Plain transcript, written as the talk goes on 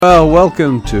Well,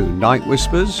 welcome to Night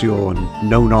Whispers, your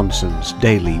no-nonsense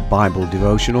daily Bible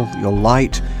devotional, your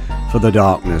light for the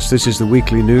darkness. This is the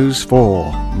weekly news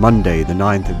for Monday, the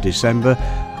 9th of December.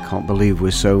 I can't believe we're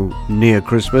so near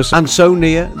Christmas and so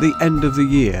near the end of the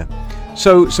year.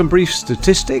 So, some brief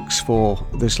statistics for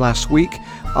this last week.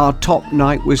 Our top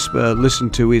Night Whisper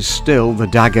listened to is still The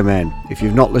Dagger Men. If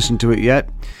you've not listened to it yet,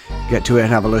 get to it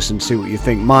and have a listen, see what you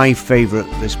think. My favourite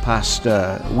this past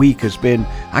week has been,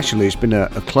 it's been a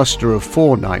cluster of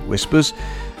 4 Night Whispers.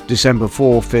 December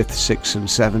 4, 5th, 6th and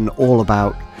 7, all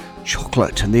about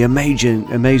chocolate and the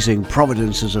amazing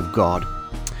providences of God.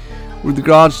 With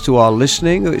regards to our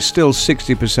listening, it's still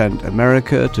 60%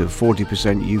 America to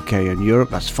 40% UK and Europe.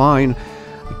 That's fine.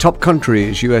 The top country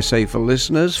is USA for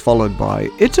listeners, followed by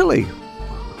Italy.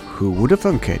 Who would have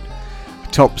thunk it?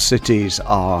 Top cities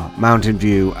are Mountain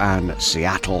View and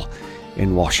Seattle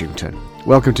in Washington.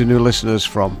 Welcome to new listeners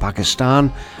from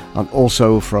Pakistan and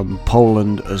also from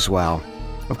Poland as well.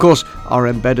 Of course, our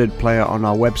embedded player on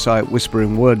our website,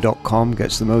 whisperingword.com,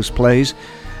 gets the most plays,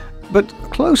 but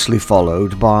closely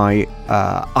followed by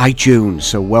iTunes.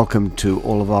 So welcome to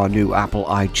all of our new Apple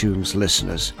iTunes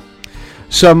listeners.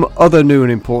 Some other new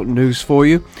and important news for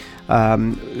you.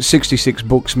 66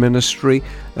 Books Ministry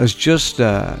is just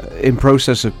in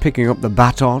process of picking up the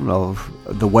baton of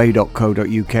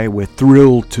theway.co.uk. We're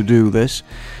thrilled to do this,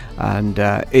 and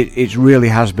it really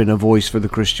has been a voice for the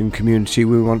Christian community.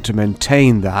 We want to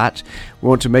maintain that. We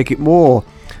want to make it more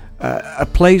a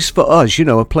place for us,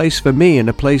 a place for me and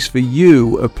a place for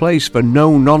you, a place for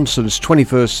no-nonsense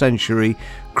 21st century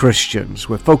Christians.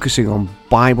 We're focusing on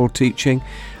Bible teaching.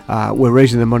 We're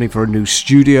raising the money for a new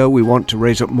studio. We want to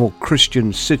raise up more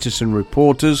Christian citizen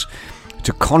reporters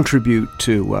to contribute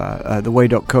to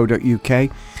theway.co.uk.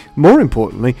 More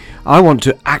importantly, I want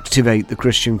to activate the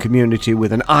Christian community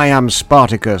with an I am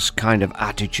Spartacus kind of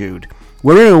attitude.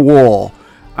 We're in a war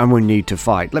and we need to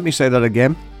fight. Let me say that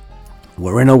again.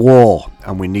 We're in a war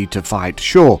and we need to fight.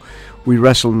 Sure, we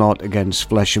wrestle not against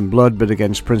flesh and blood, but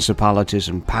against principalities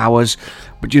and powers.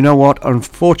 But you know what?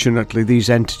 Unfortunately, these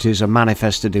entities are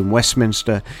manifested in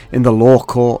Westminster, in the law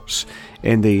courts,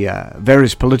 in the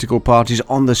various political parties,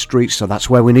 on the streets. So that's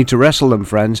where we need to wrestle them,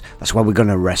 friends. That's where we're going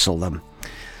to wrestle them.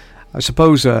 I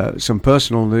suppose some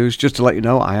personal news, just to let you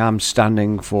know, I am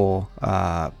standing for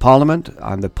Parliament.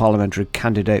 I'm the parliamentary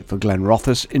candidate for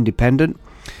Glenrothes Independent.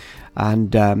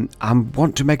 And I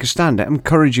want to make a stand. I'm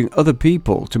encouraging other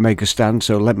people to make a stand,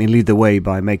 so let me lead the way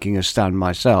by making a stand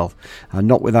myself.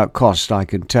 Not without cost, I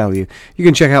can tell you. You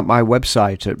can check out my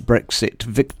website at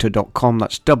brexitvictor.com.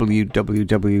 That's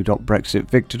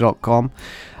www.brexitvictor.com.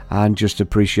 And just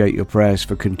appreciate your prayers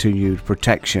for continued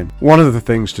protection. One of the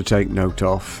things to take note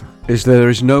of is there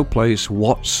is no place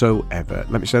whatsoever,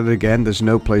 let me say that again, there's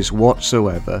no place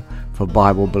whatsoever for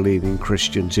Bible-believing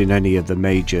Christians in any of the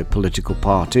major political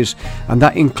parties, and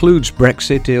that includes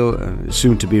Brexit,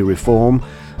 soon to be Reform.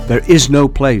 There is no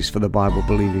place for the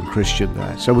Bible-believing Christian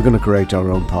there, so we're going to create our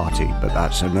own party, but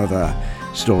that's another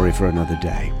story for another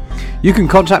day. You can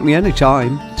contact me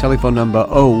anytime. Telephone number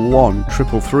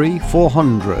 01333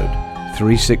 400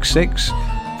 366.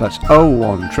 That's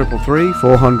 01333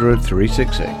 400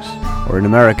 366. Or in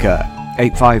America,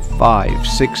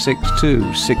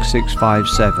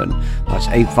 855-662-6657. That's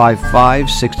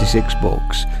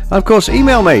 855-66-BOOKS. And of course,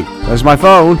 email me. There's my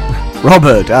phone.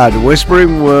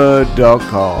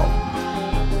 Robert@whisperingword.com.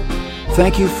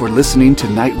 Thank you for listening to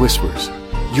Night Whispers,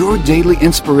 your daily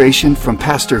inspiration from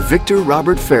Pastor Victor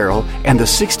Robert Farrell and the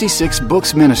 66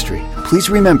 Books Ministry. Please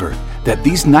remember that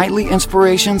these nightly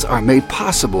inspirations are made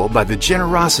possible by the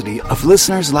generosity of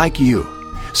listeners like you.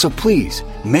 So please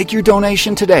make your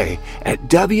donation today at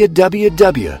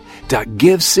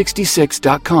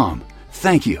www.give66.com.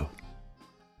 Thank you.